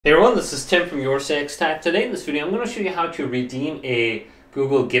Hey everyone, this is Tim from YourSixTech. Today in this video, I'm going to show you how to redeem a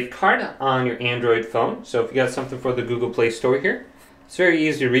Google gift card on your Android phone. So if you got something for the Google Play Store here, it's very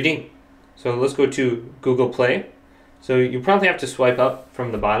easy to redeem. So let's go to Google Play. So you probably have to swipe up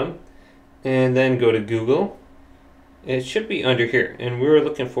from the bottom and then go to Google. It should be under here, and we were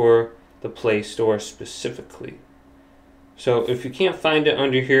looking for the Play Store specifically. So if you can't find it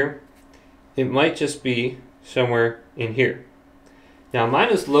under here, it might just be somewhere in here. Now mine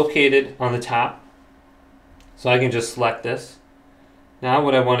is located on the top, so I can just select this. Now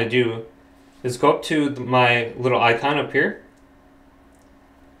what I want to do is go up to my little icon up here.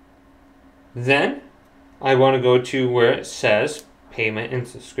 Then I want to go to where it says payment and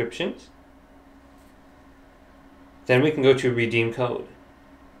subscriptions. Then we can go to redeem code.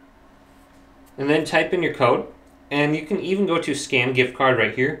 And then type in your code. And you can even go to scan gift card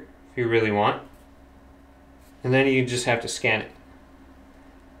right here if you really want. And then you just have to scan it.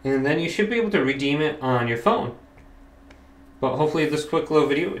 And then you should be able to redeem it on your phone. But hopefully this quick little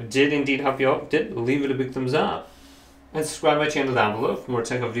video did indeed help you out. Did leave it a big thumbs up. And subscribe to my channel down below for more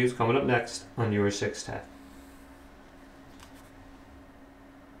tech videos coming up next on YourSixTech.